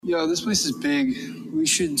Yo, this place is big. We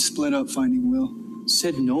should split up Finding Will.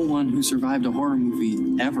 Said no one who survived a horror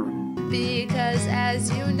movie ever. Because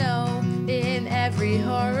as you know, in every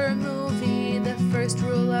horror movie, the first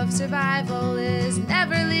rule of survival is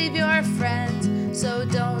never leave your friends. So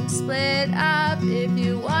don't split up if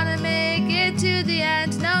you want to make it to the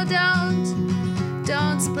end. No,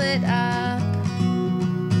 don't split up.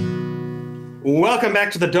 Welcome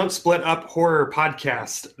back to the Don't Split Up Horror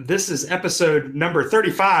Podcast. This is episode number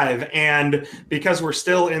 35, and because we're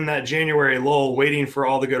still in that January lull waiting for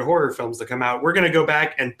all the good horror films to come out, we're going to go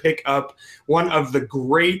back and pick up one of the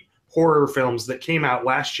great horror films that came out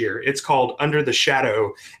last year. It's called Under the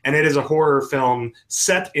Shadow, and it is a horror film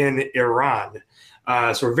set in Iran.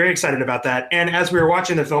 So we're very excited about that, and as we were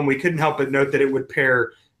watching the film, we couldn't help but note that it would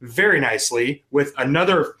pair very nicely with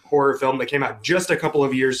another horror film that came out just a couple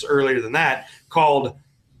of years earlier than that called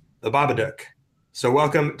The Babadook. So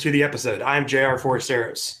welcome to the episode. I'm J.R.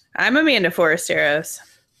 Forasteros. I'm Amanda Forasteros.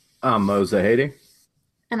 I'm Mo Zahedi.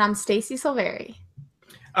 And I'm Stacy Silveri.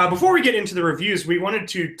 Before we get into the reviews, we wanted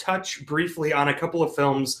to touch briefly on a couple of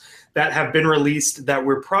films that have been released that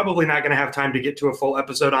we're probably not going to have time to get to a full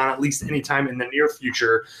episode on, at least anytime in the near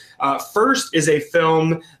future. First is a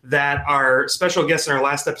film that our special guest in our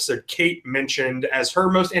last episode, Kate, mentioned as her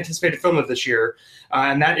most anticipated film of this year,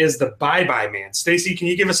 and that is The Bye-Bye Man. Stacy, can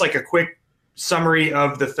you give us like a quick summary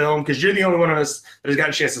of the film? Because you're the only one of us that has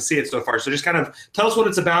gotten a chance to see it so far. So just kind of tell us what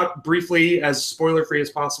it's about briefly, as spoiler-free as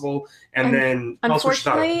possible, and then tell us what you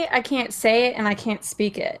thought. Unfortunately, I can't say it and I can't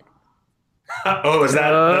speak it. Oh, is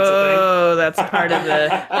that that's a thing? Oh, that's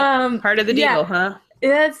part of the deal, huh?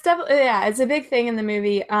 It's definitely it's a big thing in the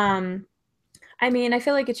movie. I mean, I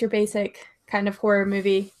feel like it's your basic kind of horror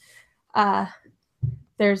movie.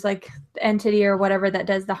 There's like the entity or whatever that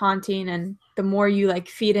does the haunting, and the more you like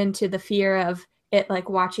feed into the fear of it like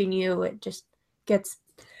watching you, it just gets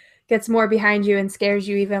more behind you and scares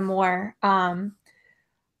you even more. I,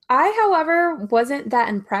 however, wasn't that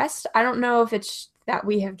impressed. I don't know if it's that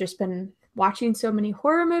we have just been watching so many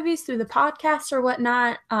horror movies through the podcast or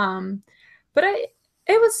whatnot. But it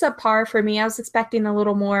was subpar for me. I was expecting a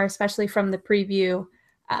little more, especially from the preview.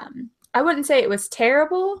 I wouldn't say it was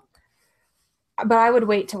terrible, but I would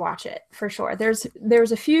wait to watch it for sure.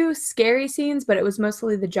 There's a few scary scenes, but it was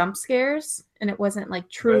mostly the jump scares, and it wasn't like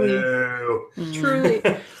truly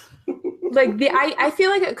like I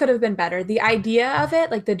feel like it could have been better. The idea of it,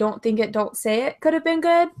 like the don't think it, don't say it, could have been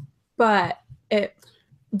good, but it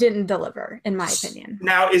didn't deliver, in my opinion.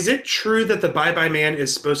 Now, is it true that The Bye-Bye Man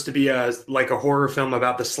is supposed to be a horror film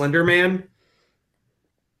about the Slender Man?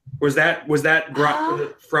 Was that brought to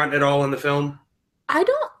the front at all in the film? I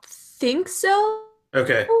don't think so.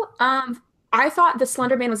 Okay. I thought the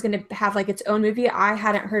Slender Man was going to have like its own movie. I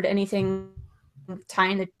hadn't heard anything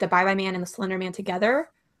tying the Bye-Bye Man and the Slender Man together.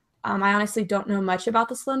 I honestly don't know much about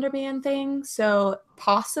the Slender Man thing, so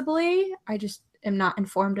possibly I just am not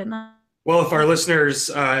informed enough. Well, if our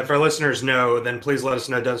listeners know, then please let us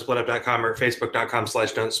know. Don'tSplitUp.com or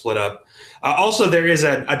Facebook.com/Don'tSplitUp. Also, there is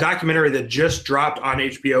a documentary that just dropped on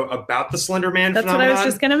HBO about the Slender Man phenomenon. That's what I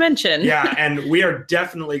was just going to mention. Yeah, and we are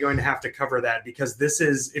definitely going to have to cover that, because this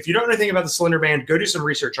is, if you don't know anything about the Slender Man, go do some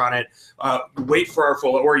research on it. Wait for our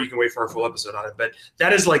full, or you can wait for our full episode on it. But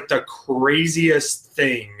that is like the craziest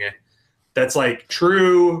thing that's like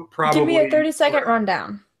true, probably. Give me a 30-second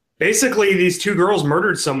rundown. Basically, these two girls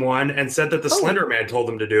murdered someone and said that the Slender Man told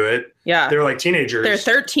them to do it. Yeah. They're like teenagers. They're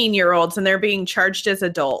 13-year-olds, and they're being charged as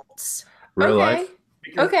adults. Real life?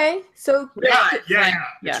 Okay. So Yeah. Yeah.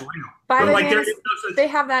 It's real. Bye-Bye But, Man, there is no such, they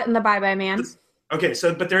have that in the Bye-Bye Man. okay,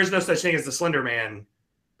 but there is no such thing as the Slender Man.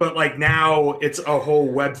 But like now it's a whole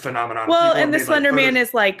web phenomenon. Well, People and the have made, Slender Man photos.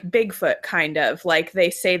 is like Bigfoot, kind of. Like they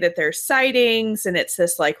say that there's sightings, and it's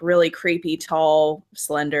this like really creepy, tall,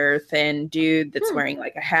 slender, thin dude that's wearing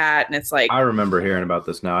like a hat, and it's like. I remember hearing about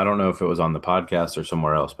this now. I don't know if it was on the podcast or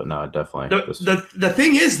somewhere else, but no, it definitely. The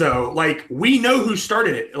thing is, though, like we know who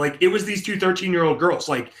started it. Like it was these two 13-year-old girls.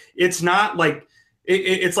 Like it's not like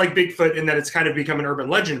it's like Bigfoot in that it's kind of become an urban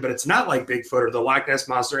legend, but it's not like Bigfoot or the Loch Ness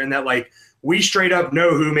Monster in that like we straight up know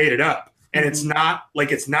who made it up. And it's not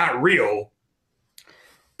real,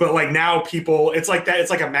 but like now people, it's like that. It's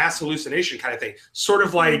like a mass hallucination kind of thing. Sort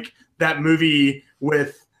of like that movie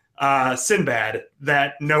with Sinbad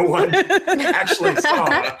that no one actually saw.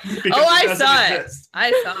 I saw it.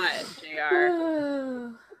 I saw it,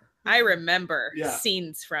 JR. I remember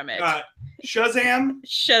scenes from it. Shazam?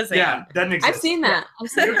 Yeah, doesn't exist. I've seen that.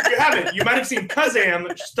 You haven't. You might have seen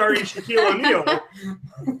Kazam starring Shaquille O'Neal.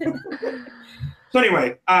 So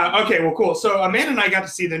anyway, okay, well, cool. So Amanda and I got to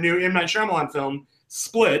see the new M. Night Shyamalan film,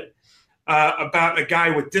 Split. about a guy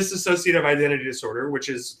with dissociative identity disorder, which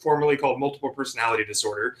is formerly called multiple personality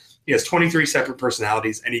disorder. He has 23 separate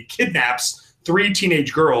personalities, and he kidnaps 3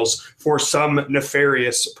 teenage girls for some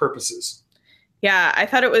nefarious purposes. Yeah, I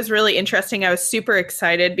thought it was really interesting. I was super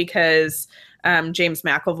excited because James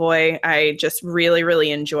McAvoy, I just really,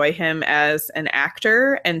 really enjoy him as an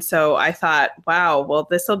actor. And so I thought, wow, well,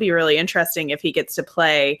 this will be really interesting if he gets to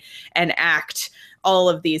play and act all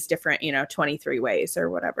of these different, 23 ways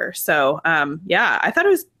or whatever. So yeah, I thought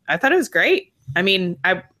it was great. I mean,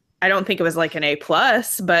 I don't think it was like an A+,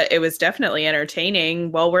 but it was definitely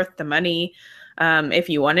entertaining, well worth the money. If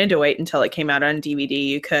you wanted to wait until it came out on DVD,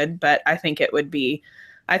 you could, but I think it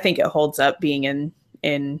holds up being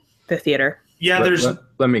in the theater. Yeah,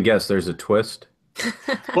 let me guess, there's a twist.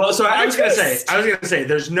 Well, so I was gonna say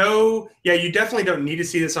there's you definitely don't need to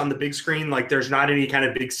see this on the big screen. Like there's not any kind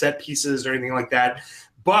of big set pieces or anything like that.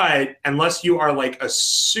 But unless you are like a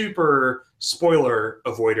super spoiler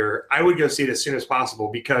avoider, I would go see it as soon as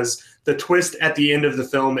possible because the twist at the end of the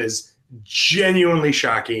film is genuinely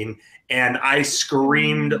shocking. And I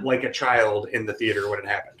screamed like a child in the theater when it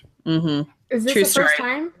happened. Mm-hmm. Is this True the story. first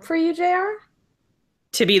time for you, JR?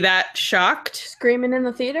 To be that shocked? Screaming in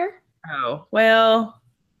the theater? Oh, well,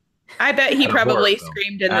 I bet he probably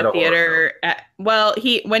screamed in the theater.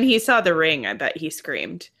 When he saw The Ring, I bet he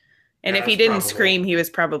screamed. And if he didn't scream, he was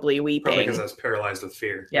probably weeping. Probably because I was paralyzed with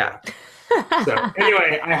fear. Yeah. So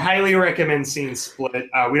anyway, I highly recommend seeing Split.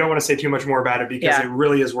 We don't want to say too much more about it because it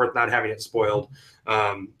really is worth not having it spoiled.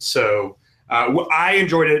 I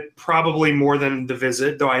enjoyed it probably more than The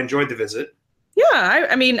Visit, though I enjoyed The Visit. Yeah,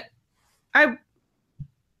 I mean,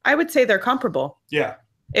 I would say they're comparable. Yeah.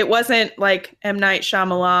 It wasn't like M. Night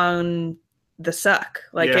Shyamalan, The Suck.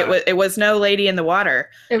 Like it was no Lady in the Water.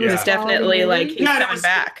 It was definitely like he's coming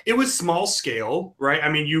back. It was small scale, right? I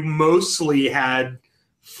mean, you mostly had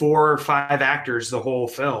 4 or 5 actors the whole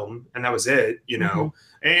film, and that was it, Mm-hmm.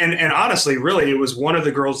 And honestly, really, it was one of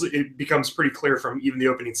the girls. It becomes pretty clear from even the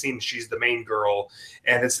opening scene. She's the main girl,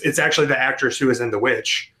 and it's actually the actress who is in The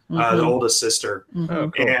Witch, the oldest sister. Mm-hmm. Oh,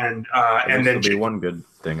 cool. And then be one good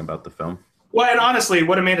thing about the film. Well, and honestly,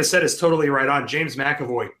 what Amanda said is totally right on. James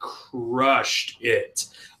McAvoy crushed it.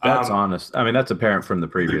 That's honest. I mean, that's apparent from the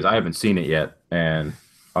previews. I haven't seen it yet, and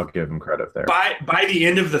I'll give him credit there. By the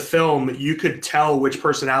end of the film, you could tell which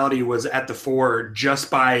personality was at the fore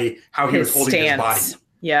just by how he was holding his body.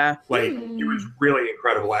 Yeah. Like, it was really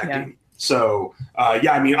incredible acting. Yeah. So,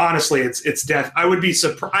 I mean, honestly, it's death. I would be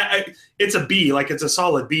surprised. It's a B, like it's a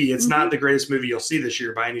solid B. It's not the greatest movie you'll see this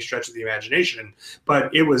year by any stretch of the imagination,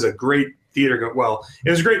 but it was a great it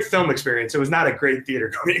was a great film experience. It was not a great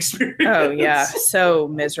theater going experience. Oh yeah, so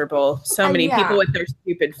miserable. So many people with their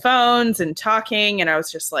stupid phones and talking, and I was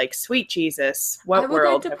just like, sweet Jesus, what world?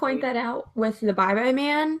 I would like to point that out with The Bye-Bye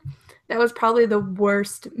Man. That was probably the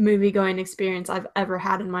worst movie-going experience I've ever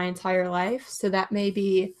had in my entire life. So that may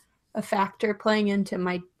be a factor playing into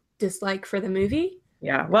my dislike for the movie.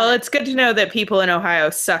 Yeah, well, it's good to know that people in Ohio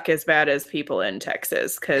suck as bad as people in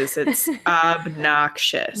Texas because it's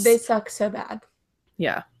obnoxious. They suck so bad.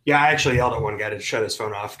 Yeah. Yeah, I actually yelled at one guy to shut his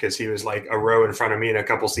phone off because he was like a row in front of me and a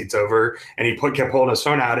couple seats over, and he kept holding his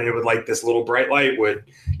phone out, and it would like this little bright light would,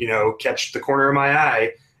 catch the corner of my eye,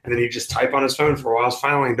 and then he'd just type on his phone for a while. I was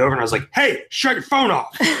finally leaned over, and I was like, "Hey, shut your phone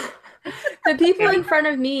off!" The people in front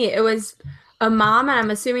of me, it was a mom, and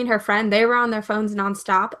I'm assuming her friend, they were on their phones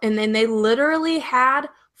nonstop. And then they literally had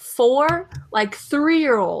 4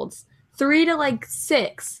 3-year-olds, 3 to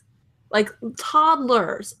 6,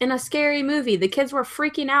 toddlers in a scary movie. The kids were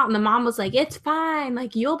freaking out, and the mom was like, "It's fine.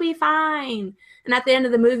 You'll be fine." And at the end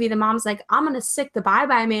of the movie, the mom's like, "I'm going to sick the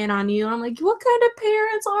Bye-Bye Man on you." And I'm like, what kind of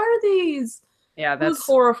parents are these? Yeah, that's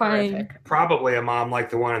horrifying. Horrific. Probably a mom like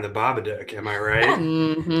the one in the Babadook. Am I right?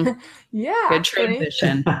 Mm-hmm. Yeah. Good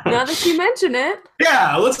transition. Now that you mention it.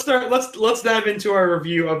 Yeah, let's dive into our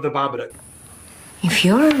review of the Babadook. If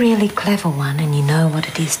you're a really clever one and you know what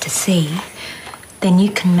it is to see, then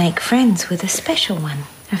you can make friends with a special one,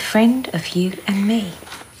 a friend of you and me.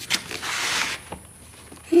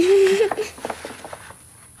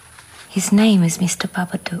 His name is Mr.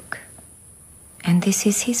 Babadook, and this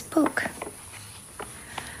is his book.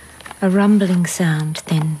 A rumbling sound,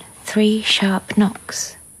 then 3 sharp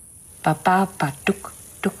knocks. Ba-ba-ba-dook,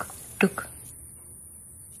 dook, dook.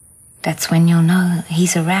 That's when you'll know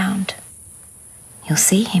he's around. You'll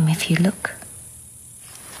see him if you look.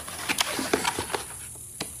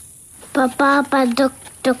 Ba-ba-ba-dook,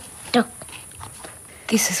 dook, dook.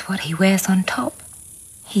 This is what he wears on top.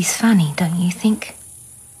 He's funny, don't you think?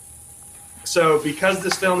 So because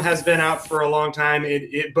this film has been out for a long time,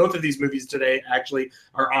 both of these movies today actually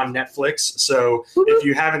are on Netflix. So if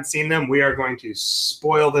you haven't seen them, we are going to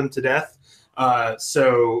spoil them to death.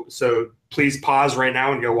 So please pause right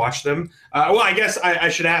now and go watch them. Well, I guess I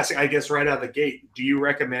should ask, I guess right out of the gate, do you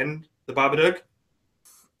recommend The Babadook?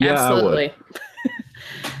 Yeah, Absolutely.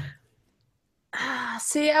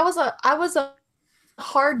 See, I was a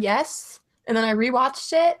hard yes, and then I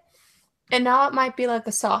rewatched it, and now it might be like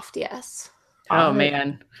a soft yes. Oh,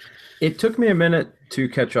 man. It took me a minute to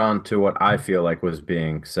catch on to what I feel like was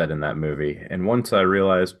being said in that movie. And once I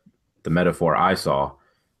realized the metaphor I saw,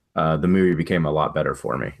 the movie became a lot better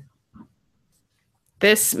for me.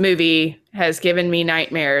 This movie has given me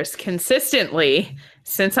nightmares consistently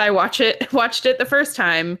since I watched it the first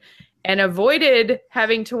time and avoided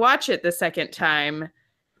having to watch it the second time.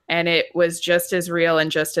 And it was just as real and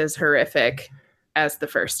just as horrific as the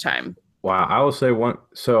first time. Wow, I will say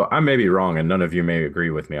so I may be wrong and none of you may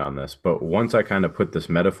agree with me on this, but once I kind of put this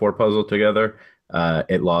metaphor puzzle together,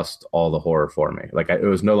 it lost all the horror for me. Like it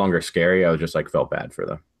was no longer scary. I was just like felt bad for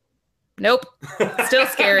them. Nope. Still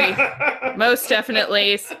scary. Most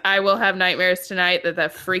definitely. I will have nightmares tonight that the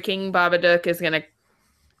freaking Babadook is going to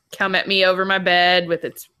come at me over my bed with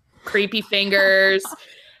its creepy fingers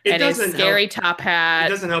and his scary top hat. It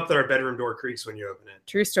doesn't help that our bedroom door creaks when you open it.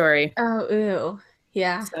 True story. Oh, ew.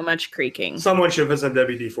 Yeah. So much creaking. Someone should put some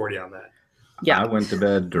WD-40 on that. Yeah. I went to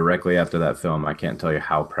bed directly after that film. I can't tell you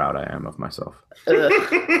how proud I am of myself. I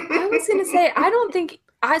was going to say, I don't think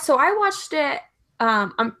I watched it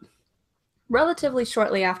relatively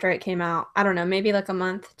shortly after it came out. I don't know, maybe like a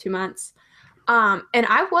month, 2 months. And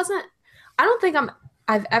I don't think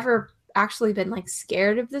I've ever actually been like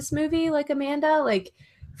scared of this movie like Amanda. Like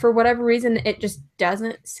for whatever reason, it just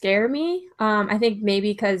doesn't scare me. I think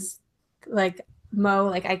maybe because like Mo,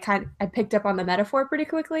 like I picked up on the metaphor pretty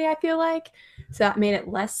quickly, I feel like. So that made it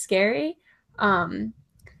less scary. But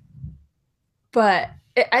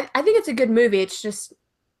I think it's a good movie. It's just,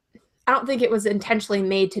 I don't think it was intentionally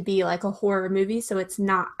made to be like a horror movie, so it's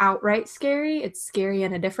not outright scary. It's scary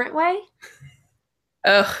in a different way.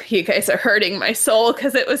 Oh, you guys are hurting my soul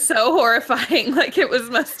because it was so horrifying. Like it was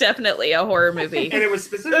most definitely a horror movie. And it was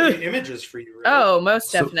specifically images for you, right? Oh,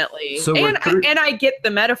 most definitely. And I get the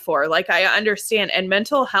metaphor. Like I understand. And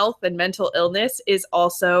mental health and mental illness is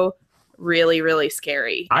also really, really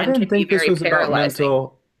scary. I didn't think this was about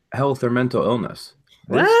mental health or mental illness.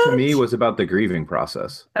 This to me was about the grieving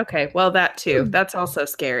process. Okay, well that too. That's also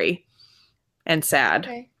scary and sad.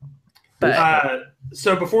 Okay. But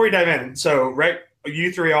so before we dive in,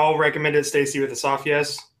 you three all recommended Stacy with a soft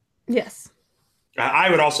yes? Yes.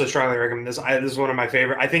 I would also strongly recommend this. This is one of my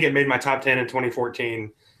favorite. I think it made my top 10 in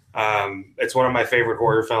 2014. It's one of my favorite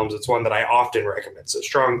horror films. It's one that I often recommend. So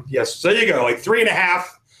strong yes. So there you go, like 3.5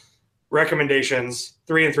 recommendations,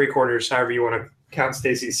 3 3/4, however you want to count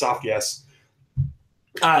Stacy's soft yes.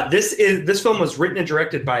 This film was written and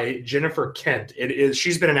directed by Jennifer Kent.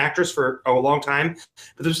 She's been an actress for a long time,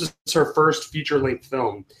 but this is her first feature-length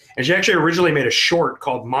film. And she actually originally made a short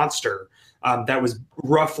called Monster that was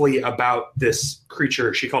roughly about this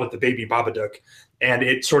creature. She called it the baby Babadook, and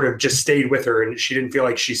it sort of just stayed with her, and she didn't feel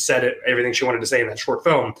like she said everything she wanted to say in that short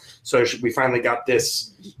film. So we finally got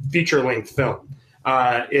this feature-length film.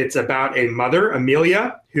 It's about a mother,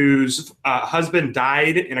 Amelia, whose husband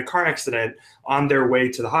died in a car accident on their way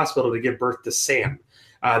to the hospital to give birth to Sam.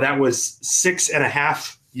 That was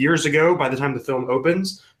 6.5 years ago by the time the film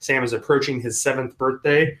opens. Sam is approaching his 7th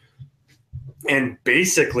birthday. And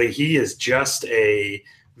basically, he is just a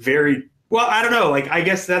very, well, I don't know. Like, I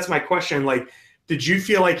guess that's my question. Like, did you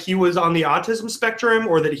feel like he was on the autism spectrum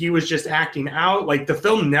or that he was just acting out? Like, the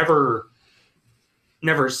film never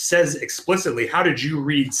says explicitly. How did you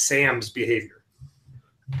read Sam's behavior?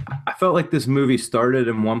 I felt like this movie started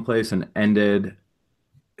in one place and ended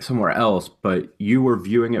somewhere else, but you were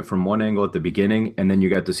viewing it from one angle at the beginning, and then you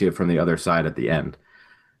got to see it from the other side at the end.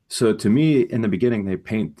 So to me, in the beginning, they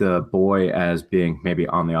paint the boy as being maybe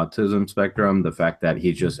on the autism spectrum, the fact that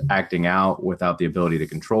he's just acting out without the ability to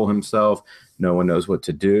control himself. No one knows what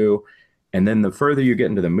to do. And then the further you get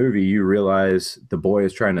into the movie, you realize the boy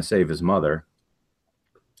is trying to save his mother.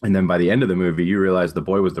 And then by the end of the movie, you realize the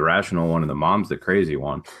boy was the rational one and the mom's the crazy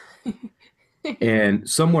one. And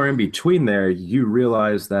somewhere in between there, you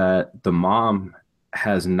realize that the mom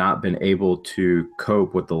has not been able to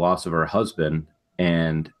cope with the loss of her husband.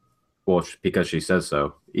 And, well, because she says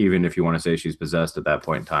so, even if you want to say she's possessed at that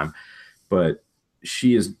point in time. But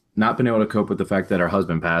she has not been able to cope with the fact that her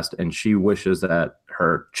husband passed. And she wishes that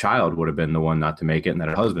her child would have been the one not to make it and that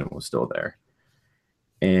her husband was still there.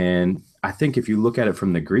 And I think if you look at it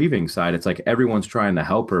from the grieving side, it's like everyone's trying to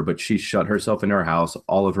help her, but she shut herself in her house.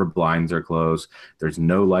 All of her blinds are closed. There's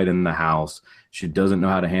no light in the house. She doesn't know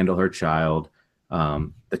how to handle her child.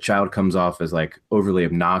 The child comes off as like overly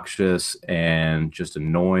obnoxious and just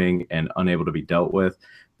annoying and unable to be dealt with.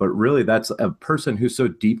 But really, that's a person who's so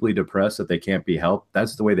deeply depressed that they can't be helped.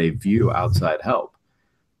 That's the way they view outside help.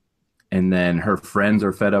 And then her friends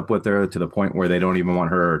are fed up with her to the point where they don't even want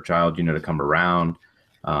her or her child, to come around.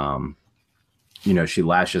 She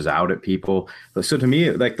lashes out at people. But so to me,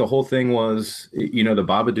 like the whole thing was, the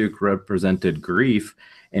Babadook represented grief,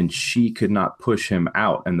 and she could not push him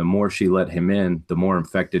out. And the more she let him in, the more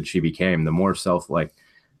infected she became, the more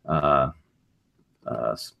the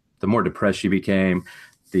more depressed she became,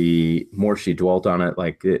 the more she dwelt on it,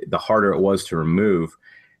 the harder it was to remove.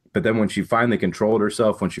 But then when she finally controlled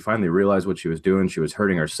herself, when she finally realized what she was doing, she was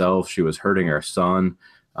hurting herself. She was hurting her son.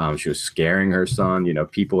 She was scaring her son.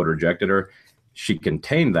 People had rejected her. She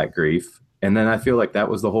contained that grief. And then I feel like that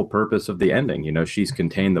was the whole purpose of the ending. She's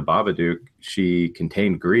contained the Babadook. She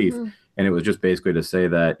contained grief. Mm-hmm. And it was just basically to say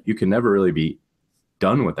that you can never really be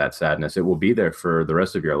done with that sadness. It will be there for the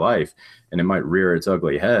rest of your life, and it might rear its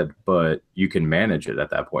ugly head, but you can manage it at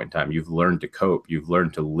that point in time. You've learned to cope. You've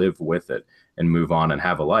learned to live with it and move on and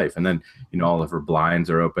have a life. And then, all of her blinds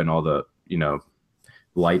are open, all the,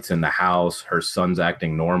 lights in the house, her son's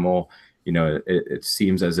acting normal. It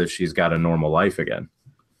seems as if she's got a normal life again.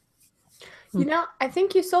 I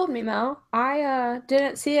think you sold me, Mel. I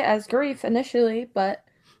didn't see it as grief initially, but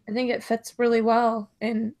I think it fits really well,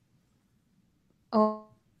 and a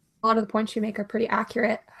lot of the points you make are pretty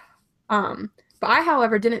accurate. But I,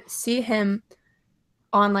 however, didn't see him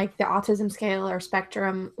on like the autism scale or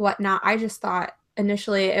spectrum, whatnot. I just thought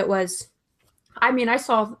initially it was, I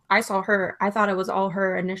saw her. I thought it was all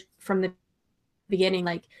her from the beginning.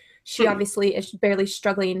 Like, she obviously is barely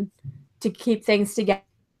struggling to keep things together.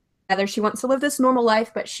 She wants to live this normal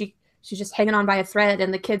life, but she's just hanging on by a thread,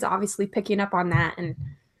 and the kid's obviously picking up on that. And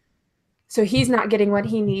so he's not getting what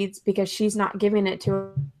he needs because she's not giving it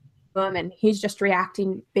to him, and he's just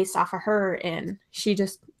reacting based off of her, and she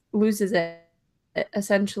just loses it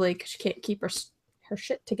essentially because she can't keep her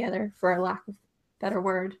shit together, for a lack of a better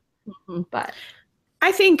word. Mm-hmm. But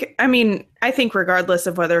I think regardless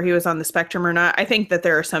of whether he was on the spectrum or not, I think that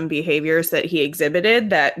there are some behaviors that he exhibited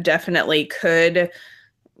that definitely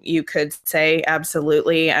you could say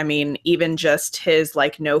absolutely. Even just his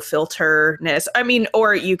no filterness.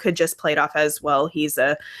 Or you could just play it off as, well, he's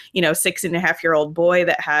a 6.5-year-old boy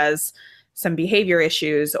that has some behavior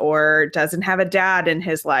issues, or doesn't have a dad in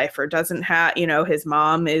his life, or doesn't have, his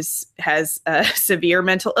mom has a severe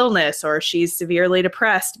mental illness, or she's severely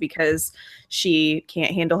depressed because she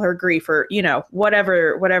can't handle her grief, or,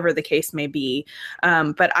 whatever the case may be.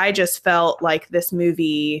 But I just felt like this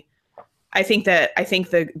movie, I think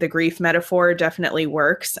the grief metaphor definitely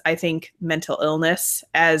works. I think mental illness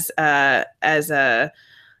as a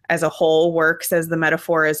whole works as the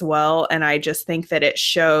metaphor as well. And I just think that it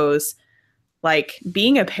shows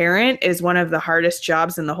being a parent is one of the hardest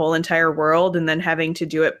jobs in the whole entire world. And then having to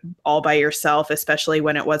do it all by yourself, especially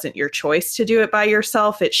when it wasn't your choice to do it by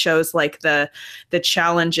yourself, it shows the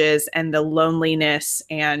challenges and the loneliness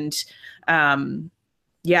and,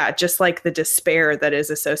 just the despair that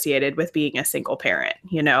is associated with being a single parent,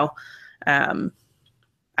 I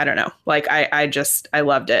don't know. I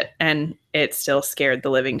loved it, and it still scared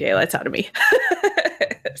the living daylights out of me.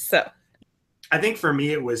 So I think for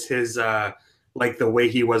me, it was his, the way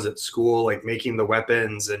he was at school, making the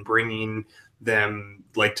weapons and bringing them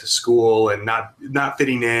to school and not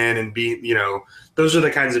fitting in and being, those are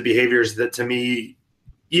the kinds of behaviors that, to me,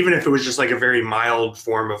 even if it was just a very mild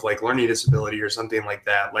form of learning disability or something like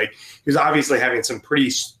that, he was obviously having some pretty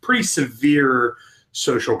severe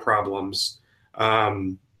social problems.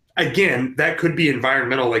 Again, that could be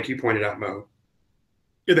environmental, like you pointed out, Mo.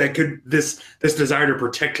 That could this desire to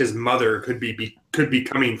protect his mother could be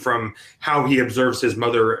coming from how he observes his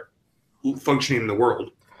mother functioning in the world.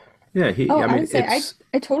 Yeah, I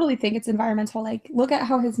totally think it's environmental. Look at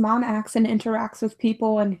how his mom acts and interacts with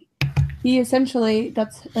people, and he essentially,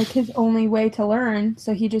 that's his only way to learn.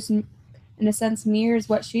 So he just, in a sense, mirrors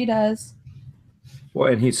what she does.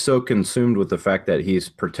 Well, and he's so consumed with the fact that he's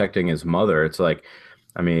protecting his mother. It's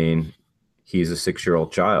he's a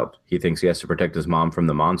 6-year-old child. He thinks he has to protect his mom from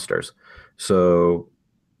the monsters. So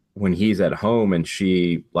when he's at home and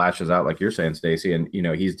she lashes out, like you're saying, Stacey, and,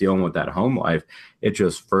 he's dealing with that home life, it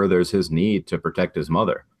just furthers his need to protect his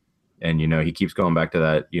mother. And, he keeps going back to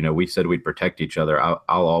that, we said we'd protect each other. I'll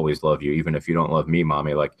always love you, even if you don't love me,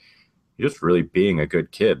 mommy. You're just really being a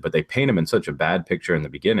good kid. But they paint him in such a bad picture in the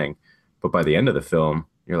beginning. But by the end of the film,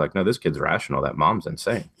 You're like, no, this kid's rational. That mom's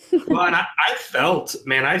insane. Well, and I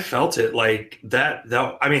felt it like that.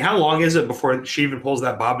 I mean, how long is it before she even pulls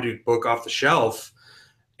that Babadook book off the shelf?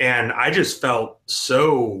 And I just felt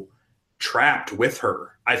so trapped with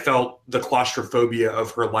her. I felt the claustrophobia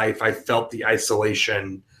of her life. I felt the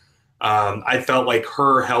isolation. I felt like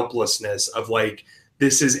her helplessness of like,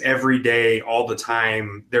 this is every day, all the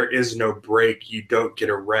time. There is no break. You don't get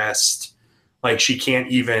a rest. Like she can't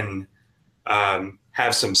even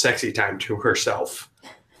have some sexy time to herself,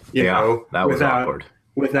 you know, that was awkward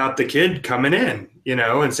without the kid coming in, you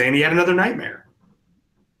know, and saying he had another nightmare.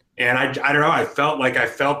 And I don't know. I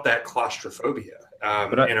felt that claustrophobia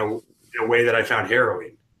in a way that I found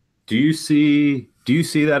harrowing. Do you see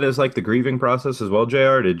that as like the grieving process as well,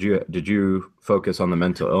 JR? Did you focus on the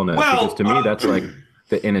mental illness? Well, because to me, that's like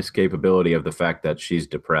the inescapability of the fact that she's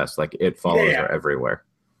depressed. Like it follows her everywhere.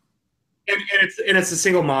 And it's a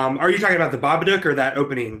single mom. Are you talking about the Babadook or that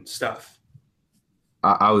opening stuff?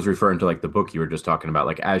 I was referring to like the book you were just talking about.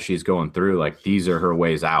 Like as she's going through, like these are her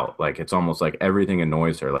ways out. Like it's almost like everything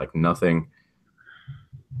annoys her. Like nothing.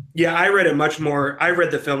 Yeah, I read it much more. I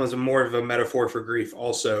read the film as more of a metaphor for grief,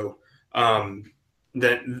 also,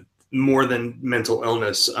 that more than mental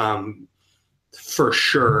illness, for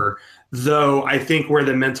sure. Though I think where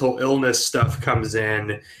the mental illness stuff comes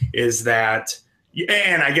in is that,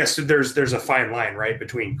 and I guess there's a fine line, right,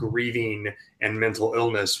 between grieving and mental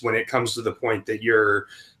illness when it comes to the point that you're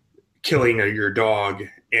killing your dog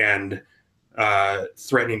and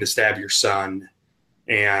threatening to stab your son.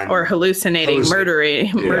 Or hallucinating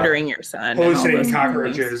murdering your son. Hallucinating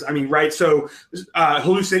cockroaches. I mean, right. So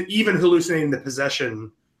hallucinating the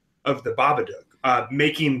possession of the Babadook,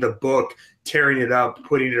 making the book, tearing it up,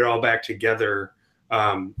 putting it all back together.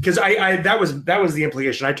 Because that was the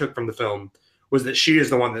implication I took from the film, was that she is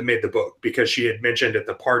the one that made the book because she had mentioned at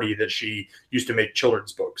the party that she used to make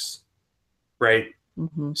children's books. Right.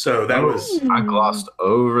 Mm-hmm. So that was. I glossed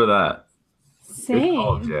over that. Same. Good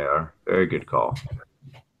call, JR. Very good call.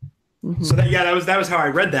 Mm-hmm. So that was how I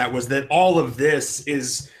read that, was that all of this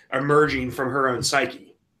is emerging from her own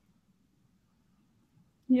psyche.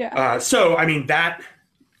 Yeah. So I mean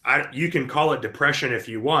you can call it depression if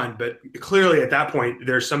you want, but clearly at that point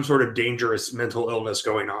there's some sort of dangerous mental illness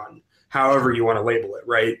going on, however you want to label it,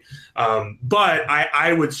 right? But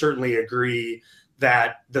I would certainly agree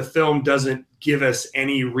that the film doesn't give us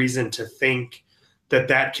any reason to think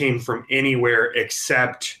that came from anywhere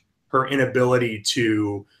except her inability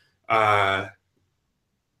to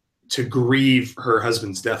grieve her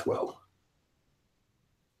husband's death well.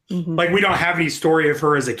 Mm-hmm. Like we don't have any story of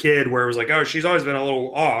her as a kid where it was like, oh, she's always been a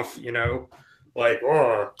little off, you know, like,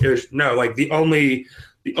 oh, like the only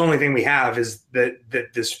thing we have is that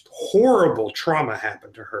this horrible trauma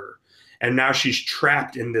happened to her. And now she's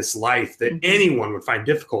trapped in this life that anyone would find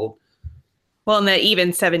difficult. Well, and that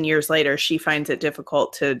even 7 years later, she finds it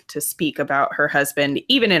difficult to speak about her husband,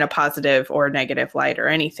 even in a positive or negative light or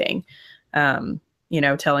anything.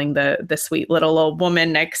 Telling the sweet little old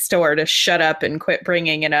woman next door to shut up and quit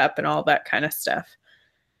bringing it up and all that kind of stuff,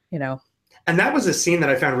 you know. And that was a scene that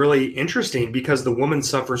I found really interesting because the woman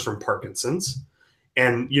suffers from Parkinson's.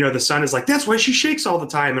 And, you know, the son is like, that's why she shakes all the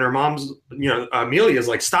time. And her mom's, you know, Amelia's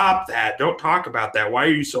like, stop that. Don't talk about that. Why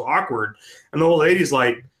are you so awkward? And the old lady's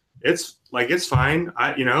like, it's fine.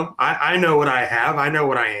 I know what I have. I know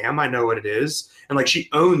what I am. I know what it is. And like, she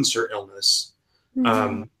owns her illness.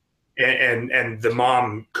 Mm-hmm. And the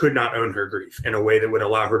mom could not own her grief in a way that would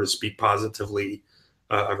allow her to speak positively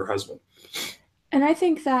of her husband. And I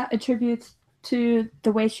think that attributes to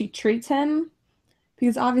the way she treats him,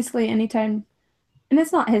 because obviously anytime, and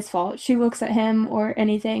it's not his fault, she looks at him or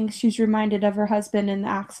anything, she's reminded of her husband and the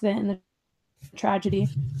accident and the tragedy.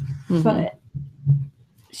 Mm-hmm. But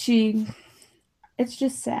it's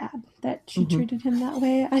just sad that she treated him that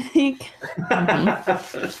way, I think. Yeah,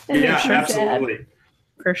 absolutely. Sad.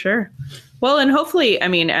 For sure. Well, and hopefully, I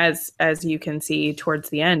mean, as you can see towards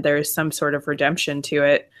the end, there's some sort of redemption to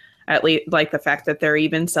it, at least like the fact that they're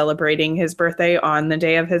even celebrating his birthday on the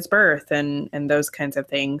day of his birth and those kinds of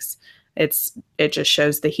things. It just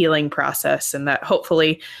shows the healing process, and that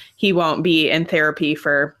hopefully he won't be in therapy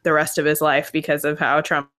for the rest of his life because of how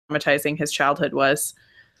traumatizing his childhood was.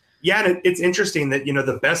 Yeah, and it's interesting that, you know,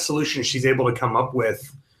 the best solution she's able to come up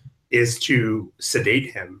with is to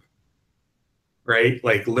sedate him, right?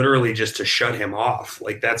 Like literally just to shut him off.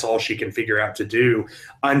 Like that's all she can figure out to do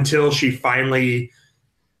until she finally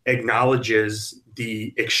acknowledges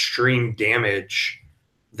the extreme damage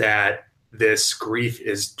that this grief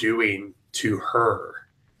is doing to her.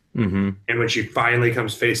 Mm-hmm. And when she finally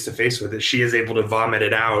comes face to face with it, she is able to vomit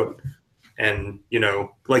it out and, you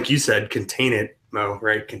know, like you said, contain it Mo,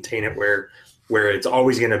 right? Contain it where it's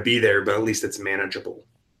always going to be there, but at least it's manageable.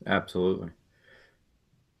 Absolutely.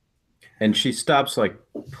 And she stops like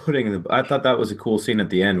putting the. I thought that was a cool scene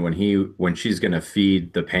at the end when she's gonna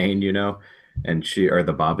feed the pain, and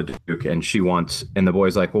the Babadook, and she wants, and the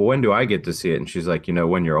boy's like, well, when do I get to see it? And she's like,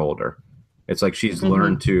 when you're older. It's like she's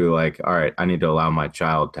learned to like, all right, I need to allow my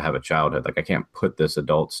child to have a childhood. Like I can't put this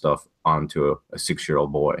adult stuff onto a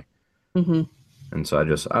 6-year-old boy. Mm-hmm. And so I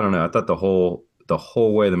don't know. I thought the whole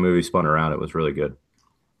way the movie spun around, it was really good.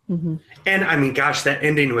 Mm-hmm. And I mean, gosh, that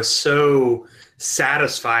ending was so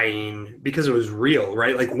satisfying because it was real,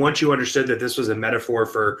 right? Like once you understood that this was a metaphor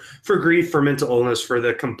for grief, for mental illness, for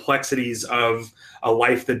the complexities of a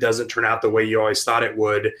life that doesn't turn out the way you always thought it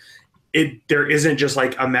would, there isn't just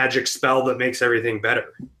like a magic spell that makes everything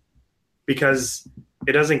better, because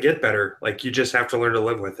it doesn't get better. Like you just have to learn to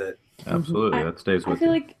live with it. Absolutely. That stays with I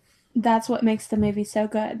feel you. like that's what makes the movie so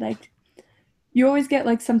good. Like you always get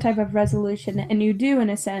like some type of resolution, and you do in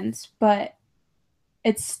a sense, but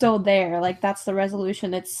it's still there. Like that's the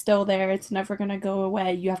resolution. It's still there. It's never going to go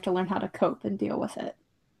away. You have to learn how to cope and deal with it.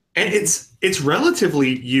 And it's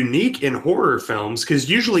relatively unique in horror films because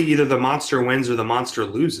usually either the monster wins or the monster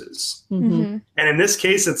loses. Mm-hmm. And in this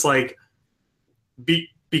case, it's like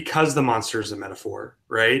because the monster is a metaphor,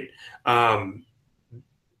 right?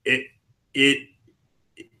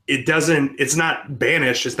 It's not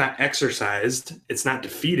banished, it's not exorcised, it's not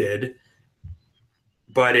defeated,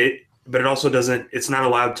 but it also doesn't, it's not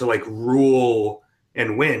allowed to like rule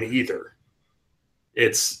and win either.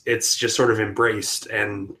 It's just sort of embraced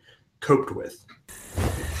and coped with.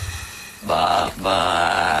 What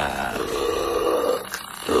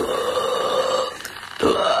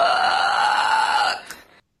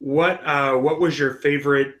was your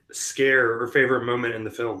favorite scare or favorite moment in the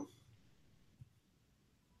film?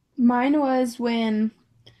 Mine was when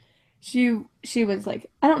she was like,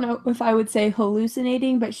 I don't know if I would say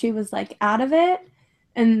hallucinating, but she was like out of it,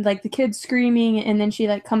 and like the kid's screaming, and then she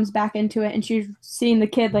like comes back into it, and she's seeing the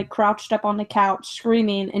kid like crouched up on the couch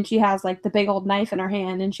screaming, and she has like the big old knife in her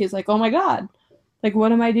hand, and she's like, oh my God, like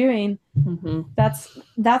what am I doing? Mm-hmm.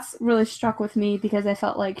 That's really struck with me because I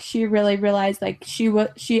felt like she really realized like she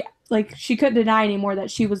couldn't deny anymore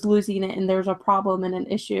that she was losing it and there's a problem and an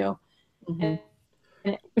issue. Mm-hmm.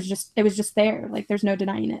 And it was just there. Like there's no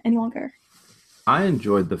denying it any longer. I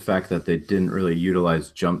enjoyed the fact that they didn't really utilize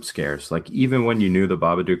jump scares. Like even when you knew the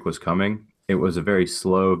Babadook was coming, it was a very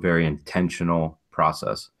slow, very intentional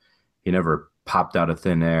process. He never popped out of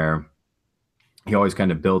thin air. He always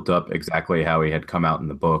kind of built up exactly how he had come out in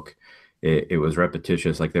the book. It was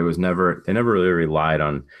repetitious. Like they never really relied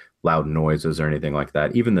on loud noises or anything like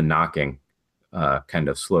that. Even the knocking kind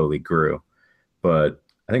of slowly grew. But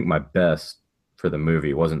I think my best for the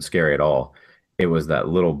movie wasn't scary at all. It was that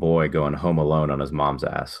little boy going home alone on his mom's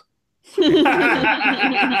ass.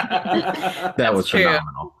 That was true.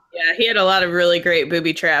 phenomenal. Yeah, he had a lot of really great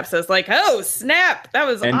booby traps. I was like, oh, snap. That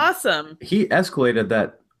was awesome. He escalated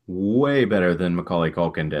that way better than Macaulay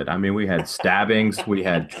Culkin did. I mean, we had stabbings, we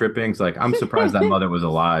had trippings. Like, I'm surprised that mother was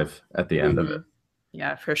alive at the end of it.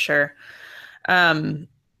 Yeah, for sure. I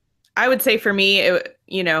would say for me,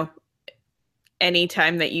 any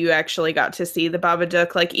time that you actually got to see the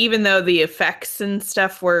Babadook, like even though the effects and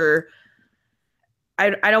stuff were, I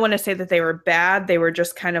don't want to say that they were bad. They were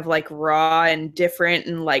just kind of like raw and different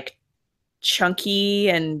and like chunky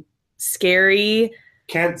and scary.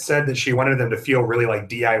 Kent said that she wanted them to feel really like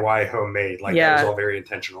DIY homemade. Like that was all very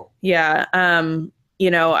intentional. Yeah.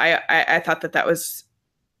 I thought that was,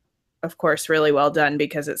 of course, really well done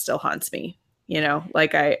because it still haunts me.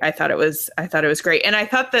 Like I thought it was great. And I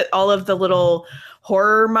thought that all of the little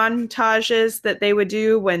horror montages that they would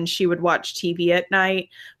do when she would watch TV at night,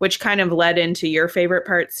 which kind of led into your favorite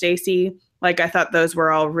part, Stacey. Like I thought those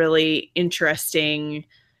were all really interesting.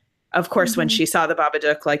 Of course, when she saw the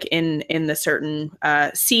Babadook, like in the certain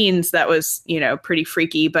scenes, that was, pretty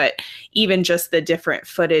freaky. But even just the different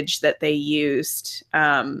footage that they used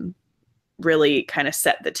really kind of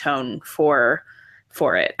set the tone for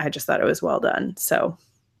it. I just thought it was well done. So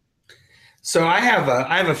I have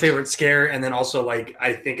a favorite scare, and then also like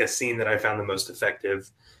I think a scene that I found the most effective.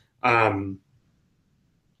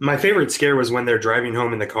 My favorite scare was when they're driving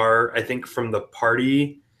home in the car, I think from the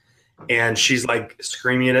party, and she's like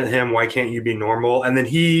screaming at him, "Why can't you be normal?" And then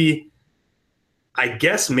he, I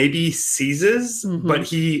guess maybe seizes, but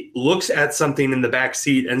he looks at something in the back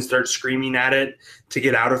seat and starts screaming at it to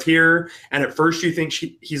get out of here. And at first you think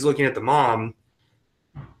he's looking at the mom,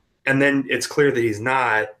 and then it's clear that he's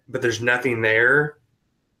not, but there's nothing there.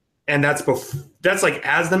 and that's like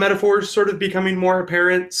as the metaphors sort of becoming more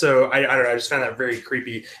apparent. So I don't know. I just found that very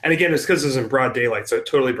creepy. And again, it's because it's in broad daylight, so it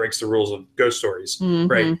totally breaks the rules of ghost stories,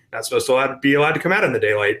 right? Not supposed to be allowed to come out in the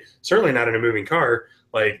daylight. Certainly not in a moving car.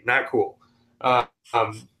 Like, not cool. And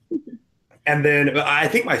then I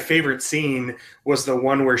think my favorite scene was the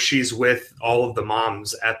one where she's with all of the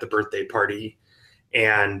moms at the birthday party,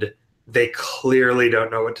 and they clearly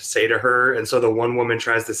don't know what to say to her. And so the one woman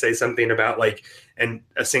tries to say something about like, and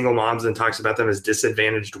a single moms and talks about them as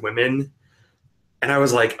disadvantaged women. And I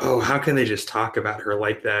was like, oh, how can they just talk about her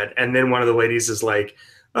like that? And then one of the ladies is like,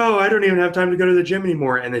 oh, I don't even have time to go to the gym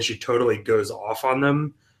anymore. And then she totally goes off on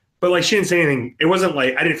them. But like, she didn't say anything. It wasn't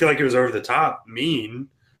like, I didn't feel like it was over the top mean.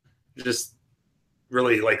 Just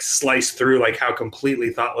really like sliced through like how completely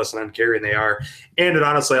thoughtless and uncaring they are. And it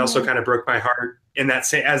honestly also kind of broke my heart in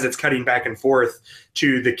that as it's cutting back and forth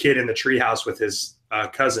to the kid in the treehouse with his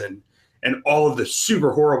cousin and all of the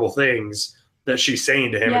super horrible things that she's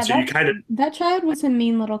saying to him. Yeah, and so you kind of, that child was a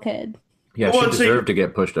mean little kid. Yeah, Well, she deserved to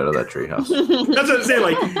get pushed out of that treehouse. that's what I'm saying.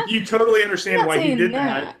 Like, you totally understand Not why he saying did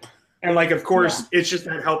that. And like, of course, it's just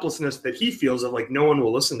that helplessness that he feels of like, no one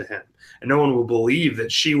will listen to him and no one will believe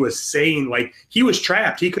that she was saying, like, he was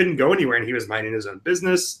trapped. He couldn't go anywhere and he was minding his own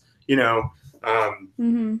business, you know?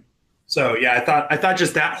 So yeah, I thought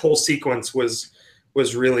just that whole sequence was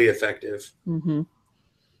really effective.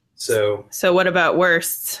 So what about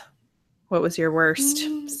worst? What was your worst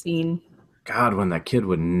scene? God, when that kid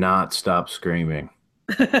would not stop screaming.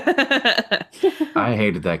 I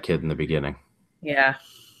hated that kid in the beginning. Yeah.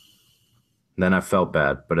 Then I felt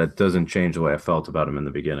bad, but it doesn't change the way I felt about him in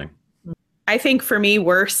the beginning. I think for me,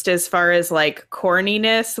 worst as far as like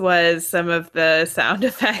corniness was some of the sound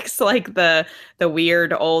effects, like the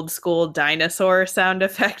weird old school dinosaur sound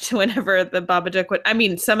effect whenever the Babadook would, I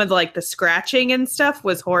mean, some of the, like the scratching and stuff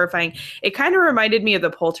was horrifying. It kind of reminded me of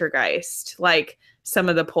the Poltergeist. Like some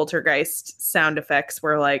of the Poltergeist sound effects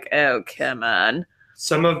were like, oh, come on.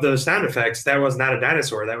 some of those sound effects, that was not a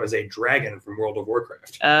dinosaur. That was a dragon from World of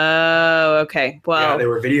Warcraft. Oh, okay. Well, yeah, they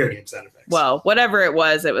were video game sound effects. Well, whatever it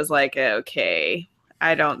was like, okay,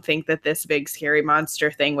 I don't think that this big scary monster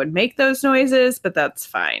thing would make those noises, but that's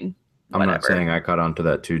fine. I'm not saying I caught on to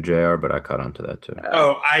that too, JR, but I caught on to that too.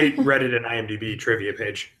 Oh, I read it in IMDb trivia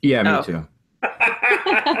page. Yeah, me too.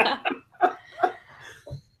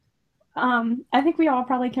 I think we all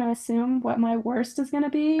probably can assume what my worst is going to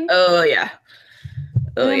be. Oh, yeah.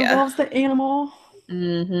 It involves the animal.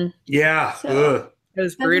 Mm-hmm. Yeah. So, it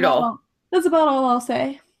was brutal. That's about all I'll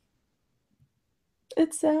say.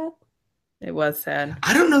 It's sad. It was sad.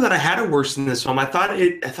 I don't know that I had a worse in this film. I thought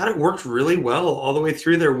it worked really well all the way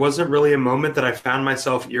through. There wasn't really a moment that I found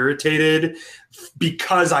myself irritated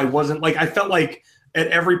because I wasn't like, I felt like at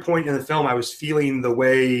every point in the film I was feeling the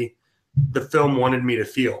way the film wanted me to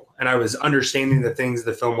feel, and I was understanding the things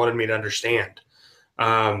the film wanted me to understand.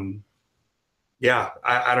 Yeah,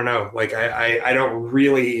 I don't know. Like I don't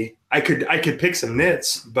really, I could pick some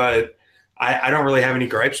nits, but I don't really have any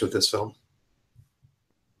gripes with this film.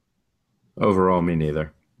 Overall, me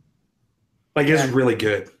neither. Like, it's really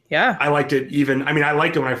good. Yeah. I liked it even, I mean, I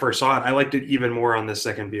liked it when I first saw it. I liked it even more on this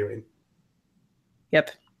second viewing. Yep.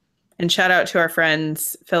 And shout out to our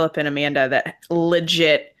friends, Philip and Amanda, that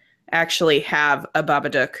legit actually have a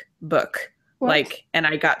Babadook book. What? Like, and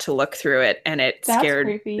I got to look through it, and it That's scared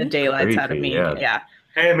creepy. the daylights out of Creepy, me. yeah. Yeah.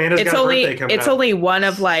 Hey, Amanda's got a birthday coming it's up. only one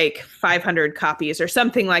of like 500 copies or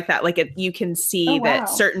something like that. Like you can see that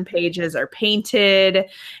certain pages are painted,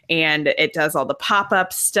 and it does all the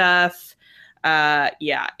pop-up stuff.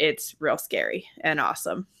 Yeah, it's real scary and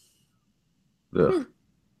awesome. Ugh.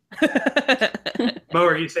 Mo,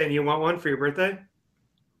 are you saying you want one for your birthday?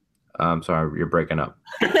 I'm sorry, you're breaking up.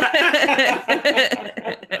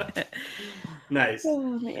 Nice.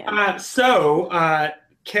 Oh, man. So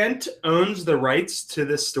Kent owns the rights to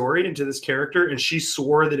this story and to this character, and she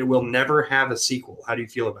swore that it will never have a sequel. How do you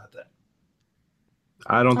feel about that?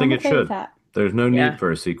 I don't think I'm it okay with should. that. There's no need Yeah.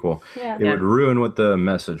 for a sequel. Yeah. It would ruin what the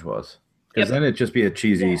message was. Because Yep. then it'd just be a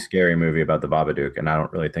cheesy, Yeah. scary movie about the Babadook, and I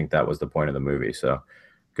don't really think that was the point of the movie. So,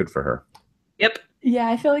 good for her. Yep. Yeah,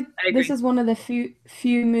 I feel like I this agree. is one of the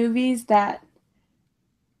few movies that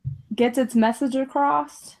gets its message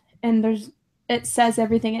across, and it says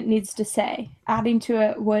everything it needs to say. Adding to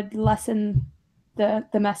it would lessen the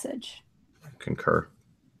message. Concur.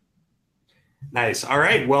 Nice. All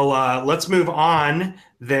right. Well, let's move on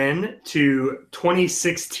then to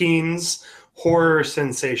 2016's horror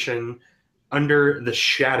sensation, Under the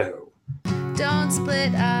Shadow. Don't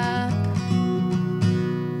split up.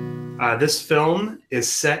 This film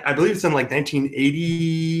is set, I believe it's in like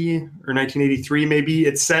 1980 or 1983, maybe.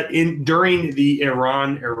 It's set during the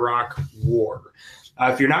Iran-Iraq War.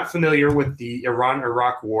 If you're not familiar with the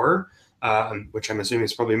Iran-Iraq War, which I'm assuming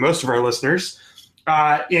is probably most of our listeners,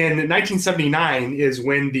 in 1979 is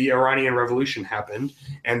when the Iranian Revolution happened,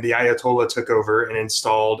 and the Ayatollah took over and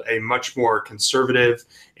installed a much more conservative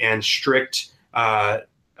and strict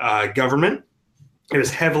government. It was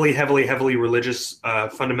heavily religious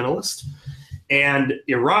fundamentalist. And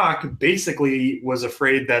Iraq basically was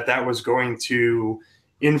afraid that that was going to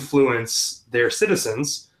influence their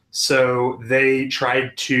citizens. So they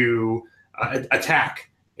tried to attack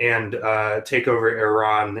and take over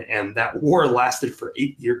Iran. And that war lasted for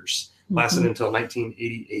 8 years, lasted until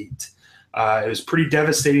 1988. It was pretty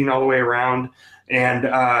devastating all the way around. And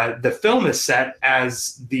the film is set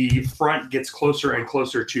as the front gets closer and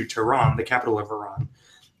closer to Tehran, the capital of Iran.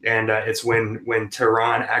 And it's when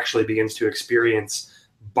Tehran actually begins to experience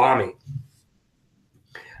bombing.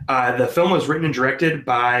 The film was written and directed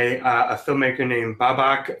by a filmmaker named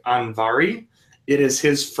Babak Anvari. It is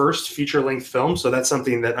his first feature-length film, so that's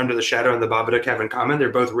something that Under the Shadow and The Babadook have in common. They're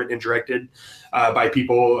both written and directed by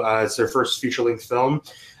people. It's their first feature-length film.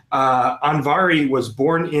 Anvari was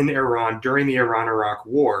born in Iran during the Iran-Iraq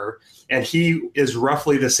War, and he is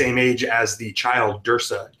roughly the same age as the child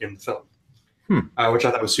Dursa in the film, which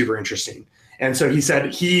I thought was super interesting. And so he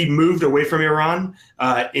said he moved away from Iran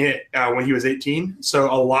when he was 18.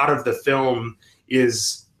 So a lot of the film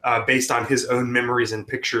is based on his own memories and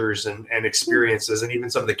pictures and experiences, and even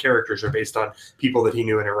some of the characters are based on people that he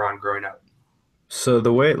knew in Iran growing up. So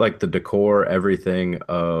the way, like the decor, everything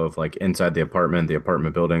of like inside the apartment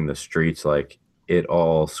building, the streets, like it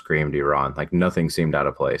all screamed Iran. Like nothing seemed out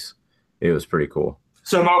of place. It was pretty cool.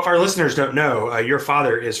 So Mo, if our listeners don't know, your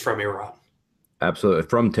father is from Iran. Absolutely.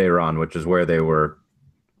 From Tehran, which is where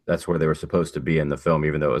that's where they were supposed to be in the film,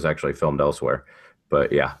 even though it was actually filmed elsewhere.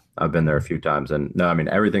 But yeah, I've been there a few times, and no, I mean,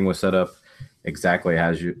 everything was set up exactly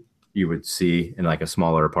as you would see in like a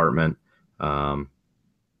smaller apartment.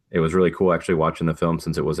 It was really cool actually watching the film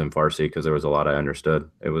since it was in Farsi, because there was a lot I understood.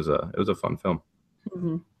 It was a fun film.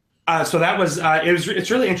 Mm-hmm. So that was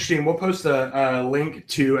it's really interesting. We'll post a link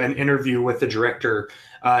to an interview with the director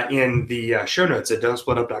in the show notes at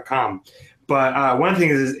don'tsplitup.com. But one of the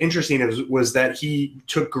things that is interesting was that he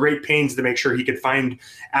took great pains to make sure he could find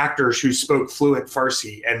actors who spoke fluent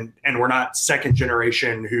Farsi and were not second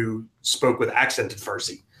generation who spoke with accented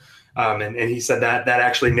Farsi. And he said that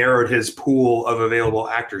actually narrowed his pool of available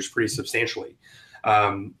actors pretty substantially.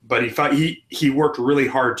 But he thought he worked really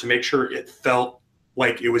hard to make sure it felt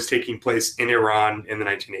like it was taking place in Iran in the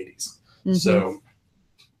 1980s. Mm-hmm. So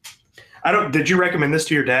did you recommend this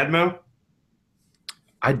to your dad, Mo?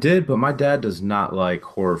 I did, but my dad does not like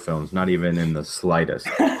horror films, not even in the slightest.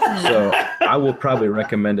 So I will probably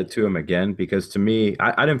recommend it to him again, because to me,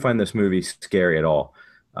 I didn't find this movie scary at all.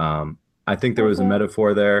 I think there was a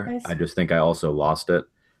metaphor there. I just think I also lost it.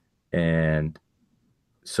 And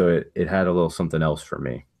so it had a little something else for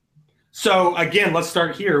me. So again, let's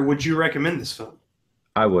start here. Would you recommend this film?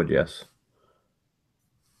 I would, yes.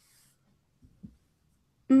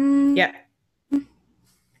 Yeah.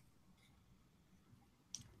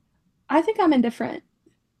 I think I'm indifferent.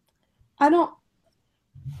 I don't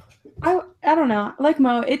know. Like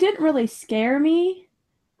Mo, it didn't really scare me.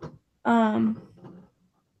 But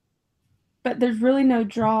there's really no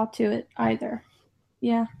draw to it either.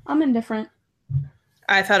 Yeah, I'm indifferent.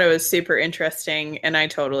 I thought it was super interesting, and I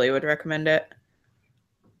totally would recommend it.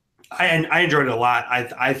 I enjoyed it a lot.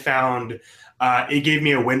 I found it gave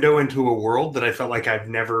me a window into a world that I felt like I've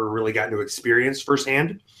never really gotten to experience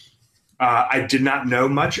firsthand. I did not know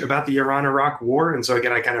much about the Iran-Iraq War, and so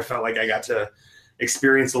again, I kind of felt like I got to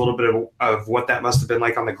experience a little bit of what that must have been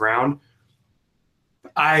like on the ground.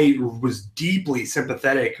 I was deeply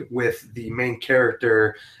sympathetic with the main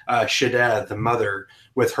character, Shadeh, the mother,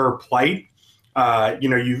 with her plight.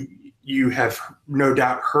 You have no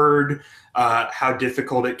doubt heard how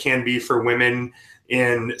difficult it can be for women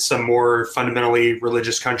in some more fundamentally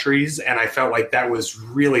religious countries, and I felt like that was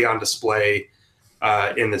really on display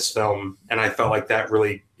in this film, and I felt like that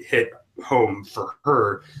really hit home for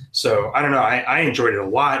her. So I don't know, I enjoyed it a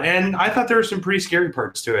lot, and I thought there were some pretty scary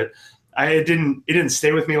parts to it. It didn't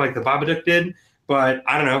stay with me like The Babadook did, but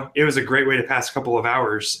I don't know, it was a great way to pass a couple of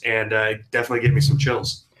hours, and definitely gave me some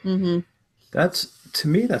chills. Mm-hmm. To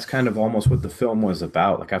me, that's kind of almost what the film was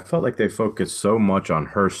about. Like, I felt like they focused so much on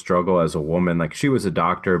her struggle as a woman. Like, she was a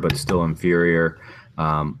doctor, but still inferior.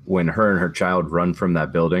 When her and her child run from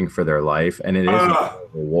that building for their life, and it is a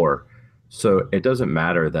war. So it doesn't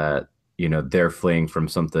matter that, they're fleeing from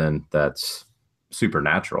something that's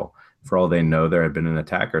supernatural. for all they know, there had been an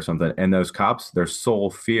attack or something. And those cops, their sole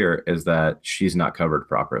fear is that she's not covered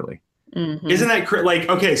properly. Mhm. Isn't that like,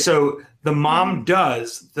 okay, so the mom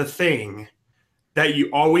does the thing that you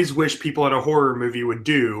always wish people in a horror movie would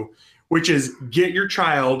do, which is get your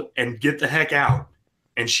child and get the heck out.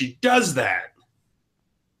 And she does that.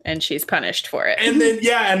 And she's punished for it. And then,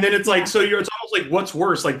 and then it's like, so it's almost like, what's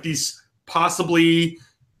worse, like these possible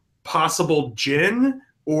jinn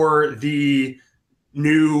or the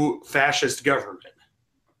new fascist government?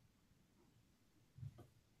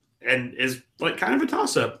 And is like kind of a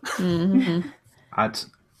toss-up. Mhm. That's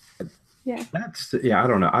I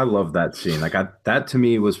don't know. I love that scene. Like that to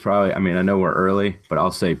me was probably, I mean, I know we're early, but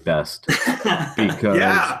I'll say best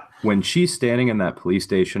because when she's standing in that police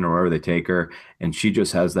station or wherever they take her, and she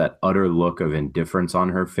just has that utter look of indifference on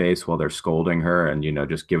her face while they're scolding her and, you know,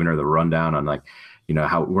 just giving her the rundown on like, you know,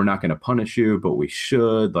 how we're not going to punish you, but we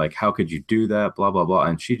should, like, how could you do that? Blah, blah, blah.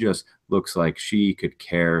 And she just looks like she could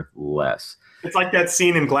care less. It's like that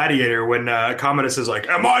scene in Gladiator when Commodus is like,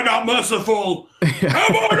 "Am I not merciful? Am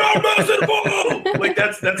I not merciful?" Like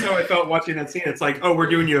that's how I felt watching that scene. It's like, oh, we're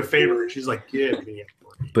doing you a favor. And she's like, give me a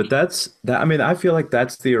favor. But that's that. I mean, I feel like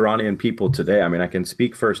that's the Iranian people today. I mean, I can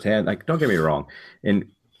speak firsthand. Like, don't get me wrong. In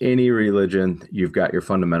any religion, you've got your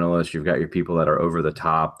fundamentalists, you've got your people that are over the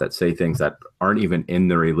top that say things that aren't even in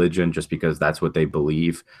the religion just because that's what they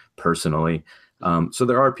believe personally. So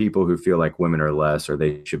there are people who feel like women are less or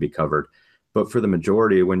they should be covered. But for the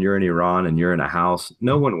majority, when you're in Iran and you're in a house,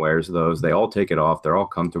 no one wears those. They all take it off. They're all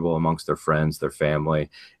comfortable amongst their friends, their family.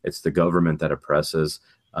 It's the government that oppresses.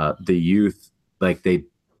 The youth, like they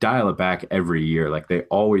dial it back every year. Like they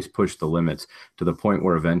always push the limits to the point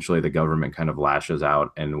where eventually the government kind of lashes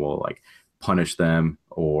out and will like punish them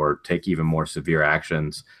or take even more severe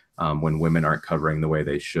actions when women aren't covering the way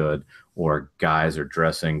they should, or guys are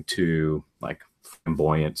dressing too like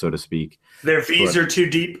flamboyant, so to speak. Their V's are too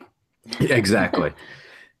deep. Yeah, exactly.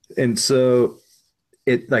 And so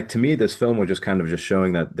it, like, to me, this film was just kind of just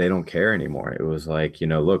showing that they don't care anymore. It was like, you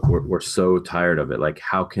know, look, we're so tired of it. Like,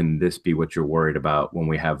 how can this be what you're worried about when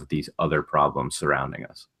we have these other problems surrounding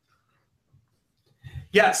us?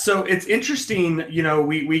 Yeah, so it's interesting, you know,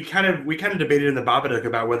 we kind of debated in the Babadook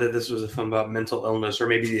about whether this was a film about mental illness or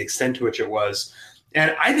maybe the extent to which it was.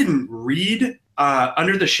 And I didn't read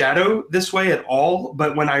Under the Shadow this way at all,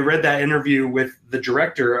 but when I read that interview with the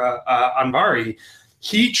director, Anvari,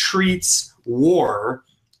 he treats war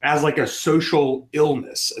as like a social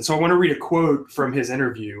illness. And so I want to read a quote from his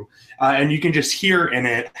interview, and you can just hear in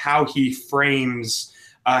it how he frames,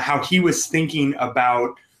 how he was thinking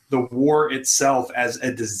about the war itself as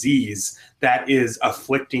a disease that is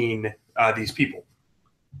afflicting these people.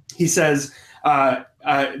 He says,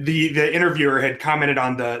 the interviewer had commented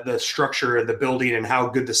on the structure of the building and how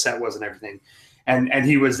good the set was and everything. And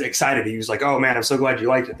he was excited. He was like, "Oh man, I'm so glad you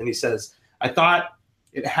liked it." And he says, "I thought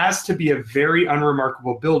it has to be a very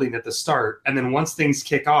unremarkable building at the start. And then once things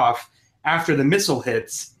kick off, after the missile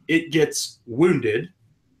hits, it gets wounded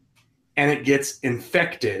and it gets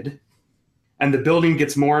infected. And the building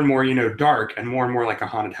gets more and more, you know, dark and more like a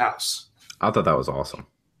haunted house." I thought that was awesome.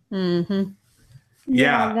 Mm-hmm.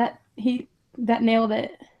 Yeah. That nailed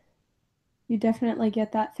it. You definitely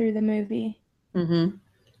get that through the movie. Mm-hmm.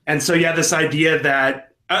 And so, yeah, this idea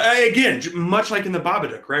that, again, much like in the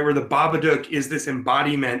Babadook, right, where the Babadook is this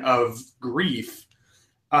embodiment of grief,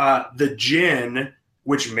 the jinn,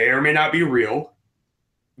 which may or may not be real,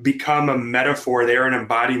 become a metaphor. They're an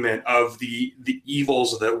embodiment of the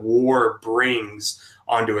evils that war brings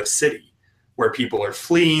onto a city, where people are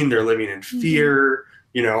fleeing, they're living in fear,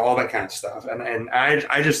 you know, all that kind of stuff. And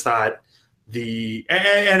I just thought the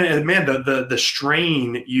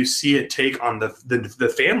strain you see it take on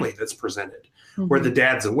the family that's presented, where the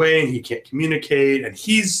dad's away and he can't communicate and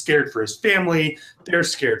he's scared for his family. They're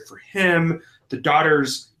scared for him. The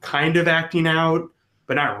daughter's kind of acting out,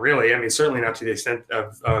 but not really. I mean, certainly not to the extent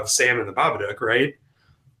of Sam and the Babadook, right?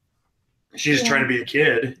 She's just trying to be a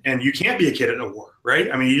kid, and you can't be a kid in a war,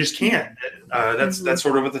 right? I mean, you just can't. That's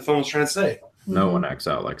sort of what the film was trying to say. No one acts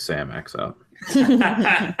out like Sam acts out.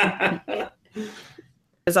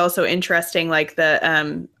 It's also interesting, like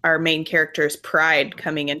the our main character's pride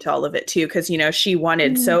coming into all of it too, because, you know, she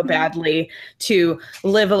wanted so badly to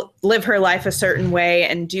live her life a certain way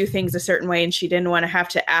and do things a certain way, and she didn't want to have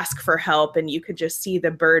to ask for help. And you could just see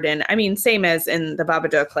the burden. I mean, same as in the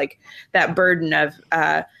Babadook, like that burden of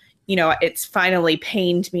you know, it's finally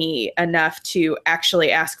pained me enough to actually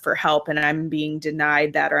ask for help, and I'm being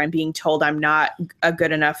denied that, or I'm being told I'm not a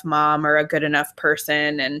good enough mom or a good enough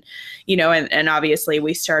person. And, you know, and obviously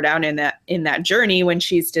we start out in that journey when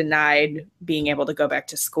she's denied being able to go back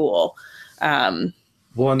to school.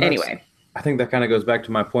 Well, and Anyway. I think that kind of goes back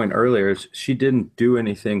to my point earlier. Is she didn't do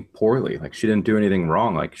anything poorly. Like she didn't do anything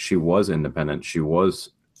wrong. Like she was independent. She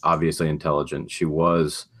was obviously intelligent. She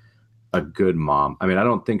was a good mom. I mean, I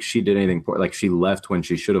don't think she did anything poor. Like she left when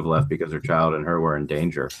she should have left because her child and her were in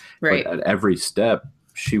danger. Right. But at every step,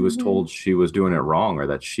 she was told she was doing it wrong or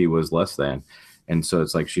that she was less than. And so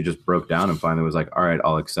it's like she just broke down and finally was like, all right,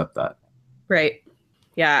 I'll accept that. Right.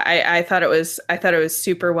 Yeah, I thought it was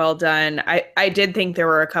super well done. I did think there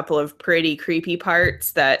were a couple of pretty creepy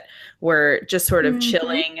parts that were just sort of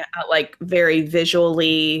chilling, like very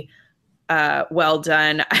visually well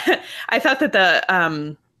done. I thought that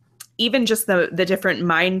the even just the different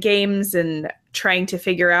mind games and trying to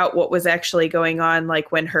figure out what was actually going on,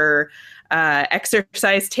 like when her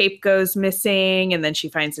exercise tape goes missing and then she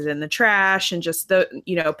finds it in the trash, and just the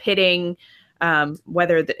pitting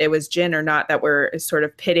whether it was Jin or not, that were sort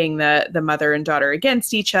of pitting the mother and daughter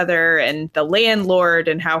against each other, and the landlord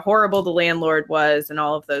and how horrible the landlord was, and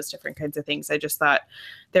all of those different kinds of things. I just thought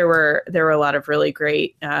there were a lot of really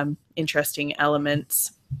great, interesting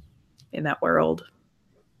elements in that world.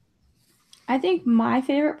 I think my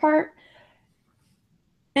favorite part,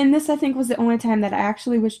 and this I think was the only time that I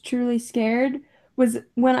actually was truly scared, was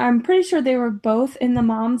when I'm pretty sure they were both in the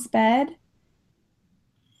mom's bed.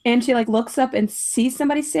 And she like looks up and sees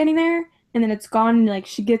somebody standing there, and then it's gone. And, like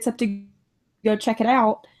she gets up to go check it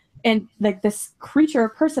out, and like this creature or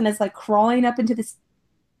person is like crawling up into the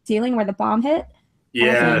ceiling where the bomb hit.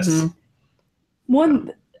 Yes.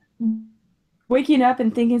 One, waking up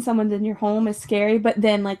and thinking someone's in your home is scary, but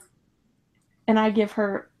then like, and I give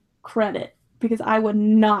her credit because I would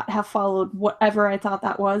not have followed whatever I thought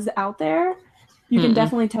that was out there. You can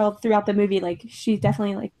definitely tell throughout the movie, like she's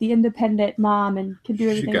definitely like the independent mom and can do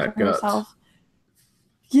everything for herself.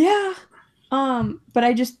 Yeah. But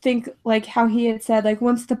I just think like how he had said, like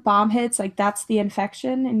once the bomb hits, like that's the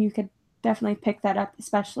infection, and you could definitely pick that up,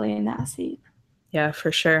 especially in that scene. Yeah,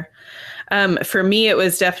 for sure. For me, it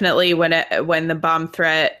was definitely when the bomb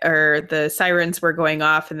threat or the sirens were going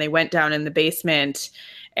off and they went down in the basement,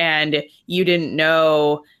 and you didn't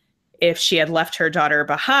know if she had left her daughter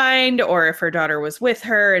behind or if her daughter was with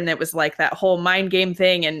her. And it was like that whole mind game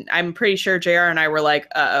thing. And I'm pretty sure JR and I were like,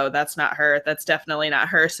 uh-oh, that's not her. That's definitely not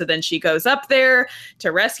her. So then she goes up there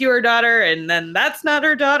to rescue her daughter, and then that's not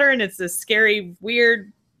her daughter. And it's this scary,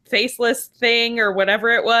 weird, faceless thing or whatever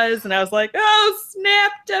it was. And I was like, oh,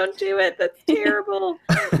 snap, don't do it. That's terrible.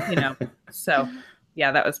 So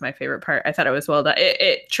yeah, that was my favorite part. I thought it was well done.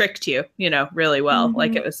 It tricked you, really well,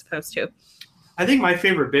 like it was supposed to. I think my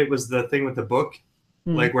favorite bit was the thing with the book,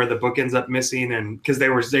 like where the book ends up missing, and because they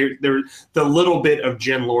were the little bit of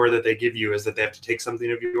Jin lore that they give you is that they have to take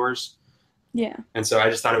something of yours. Yeah. And so I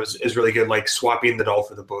just thought it was really good, like swapping the doll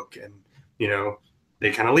for the book, and they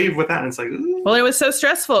kind of leave with that, and it's like, ooh. Well, it was so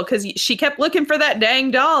stressful because she kept looking for that dang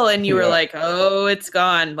doll, and you were like, oh, it's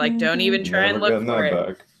gone. Like, don't even try and look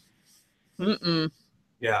for it.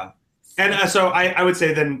 Yeah. And so I would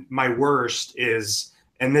say then my worst is,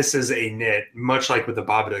 and this is a nit, much like with the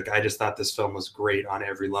Babadook, I just thought this film was great on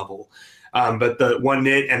every level. But the one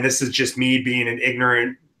nit, and this is just me being an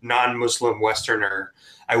ignorant non-Muslim Westerner,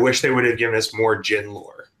 I wish they would have given us more Jin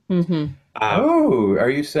lore. Are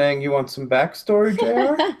you saying you want some backstory,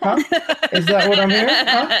 JR? Huh? Is that what I'm hearing?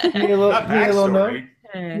 Huh? Need a little note?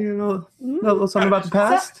 Need a little something about the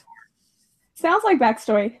past? Sounds like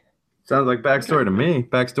backstory. Sounds like backstory to me.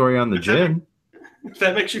 Backstory on the Jin. If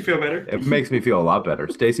that makes you feel better. It makes me feel a lot better.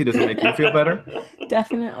 Stacy, does it make you feel better?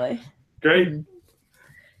 Definitely. Great.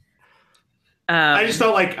 I just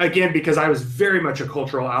felt like, again, because I was very much a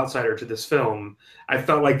cultural outsider to this film, I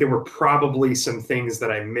felt like there were probably some things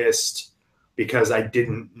that I missed because I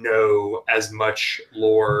didn't know as much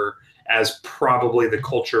lore as probably the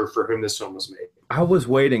culture for whom this film was made. I was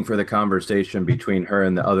waiting for the conversation between her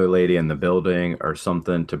and the other lady in the building or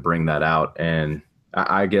something to bring that out. And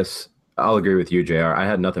I guess I'll agree with you, JR. I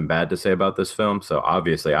had nothing bad to say about this film, so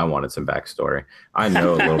obviously I wanted some backstory. I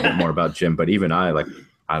know a little bit more about Jin, but even I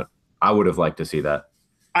would have liked to see that.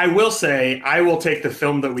 I will say I will take the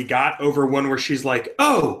film that we got over one where she's like,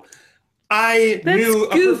 oh, I knew a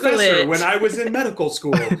professor when I was in medical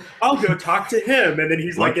school. I'll go talk to him. And then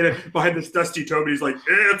he's like behind this dusty tome, and he's like,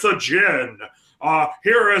 it's a Jin.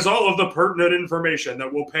 Here is all of the pertinent information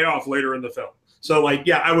that will pay off later in the film. So I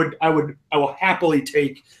will happily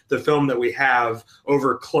take the film that we have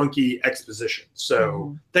over clunky exposition.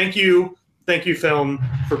 So thank you, film,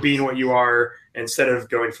 for being what you are instead of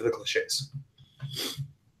going for the cliches.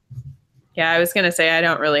 Yeah, I was gonna say I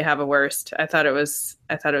don't really have a worst. I thought it was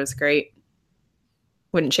great.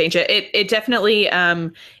 Wouldn't change it. It definitely,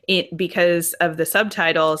 because of the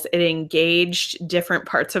subtitles, it engaged different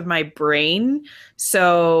parts of my brain.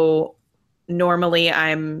 So normally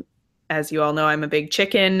as you all know, I'm a big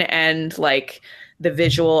chicken, and like the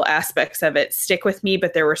visual aspects of it stick with me.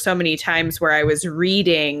 But there were so many times where I was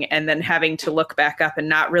reading and then having to look back up and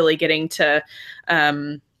not really getting to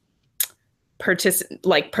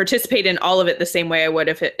participate in all of it the same way I would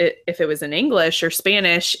if it was in English or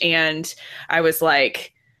Spanish. And I was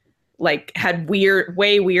like had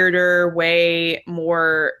way weirder, way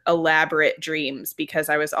more elaborate dreams because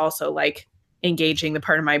I was also like engaging the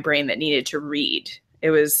part of my brain that needed to read.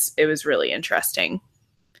 It was really interesting.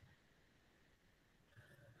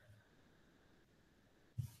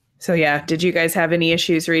 So yeah, did you guys have any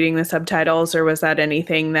issues reading the subtitles, or was that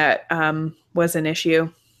anything that was an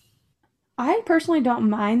issue? I personally don't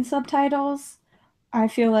mind subtitles. I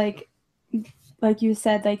feel like you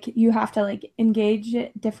said, like you have to like engage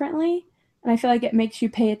it differently. And I feel like it makes you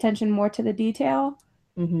pay attention more to the detail.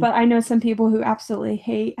 Mm-hmm. But I know some people who absolutely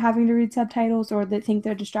hate having to read subtitles, or they think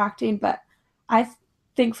they're distracting. But I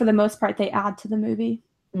think for the most part, they add to the movie.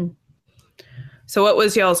 Mm. So what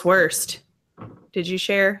was y'all's worst? Did you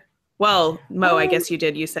share? Well, Mo, I guess you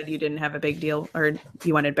did. You said you didn't have a big deal, or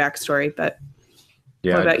you wanted backstory, but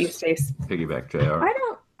yeah, what about you, Stace? Piggyback, JR.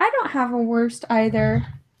 I don't have a worst either.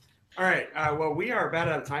 All right. Well, we are about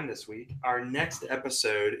out of time this week. Our next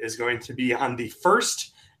episode is going to be on the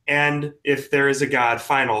first and, if there is a God,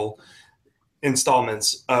 final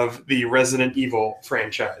installments of the Resident Evil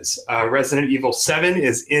franchise. Resident Evil 7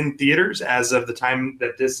 is in theaters as of the time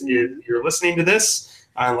that you're listening to this,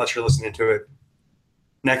 unless you're listening to it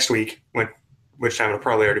next week, which time it'll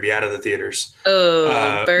probably already be out of the theaters.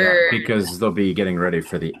 Oh, bird. Yeah, because they'll be getting ready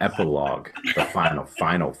for the epilogue, the final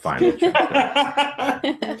chapter.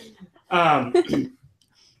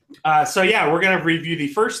 So yeah, we're going to review the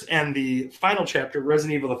first and the final chapter,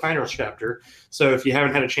 Resident Evil, the final chapter. So if you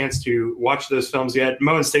haven't had a chance to watch those films yet,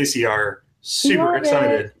 Mo and Stacy are super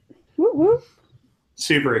excited. Woo-woo.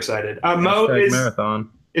 Super excited. Mo,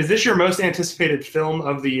 is this your most anticipated film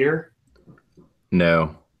of the year?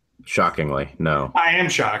 No. Shockingly, no. I am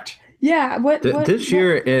shocked. Yeah. This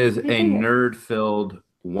year is a nerd-filled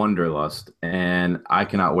wanderlust, and I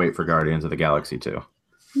cannot wait for Guardians of the Galaxy 2.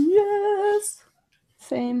 Yes.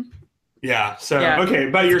 Same. Yeah. So, okay.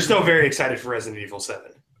 But you're still very excited for Resident Evil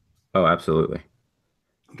 7. Oh, absolutely.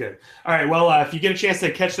 Good. All right. Well, if you get a chance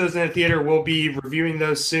to catch those in the theater, we'll be reviewing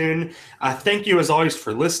those soon. Thank you, as always,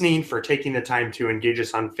 for listening, for taking the time to engage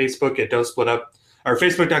us on Facebook at Don't Split Up, or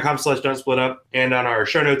facebook.com/Don't Split Up, and on our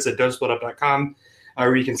show notes at don'tsplitup.com,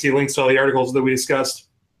 where you can see links to all the articles that we discussed.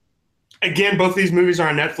 Again, both of these movies are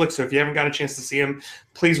on Netflix, so if you haven't got a chance to see them,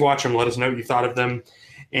 please watch them. Let us know what you thought of them.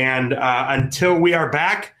 And until we are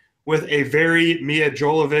back with a very Mia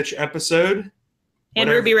Jovovich episode. And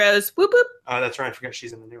Ruby Rose. Whoop, whoop. That's right. I forgot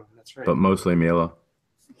she's in the new one. That's right. But mostly Mila.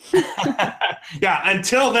 Yeah,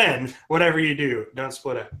 until then, whatever you do, don't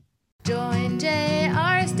split up. Join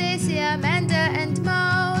JR, Stacy, Amanda, and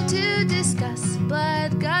Mo to discuss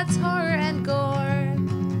blood, guts, horror, and gore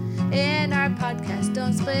in our podcast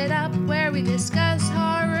Don't Split Up, where we discuss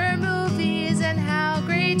horror movies and how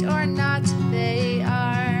great or not they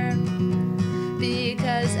are.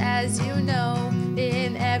 Because as you know,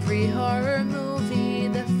 in every horror movie,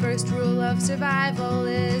 the first rule of survival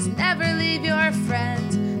is never leave your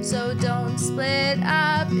friends. So don't split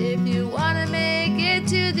up if you want to make it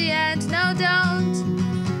to the end. No,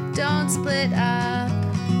 don't split up.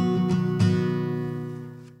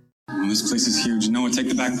 Oh, this place is huge. Noah, take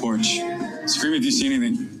the back porch. Scream if you see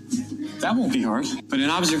anything. That won't be hard. But in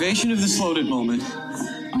observation of this loaded moment,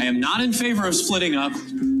 I am not in favor of splitting up,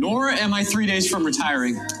 nor am I 3 days from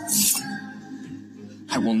retiring.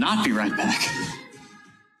 I will not be right back.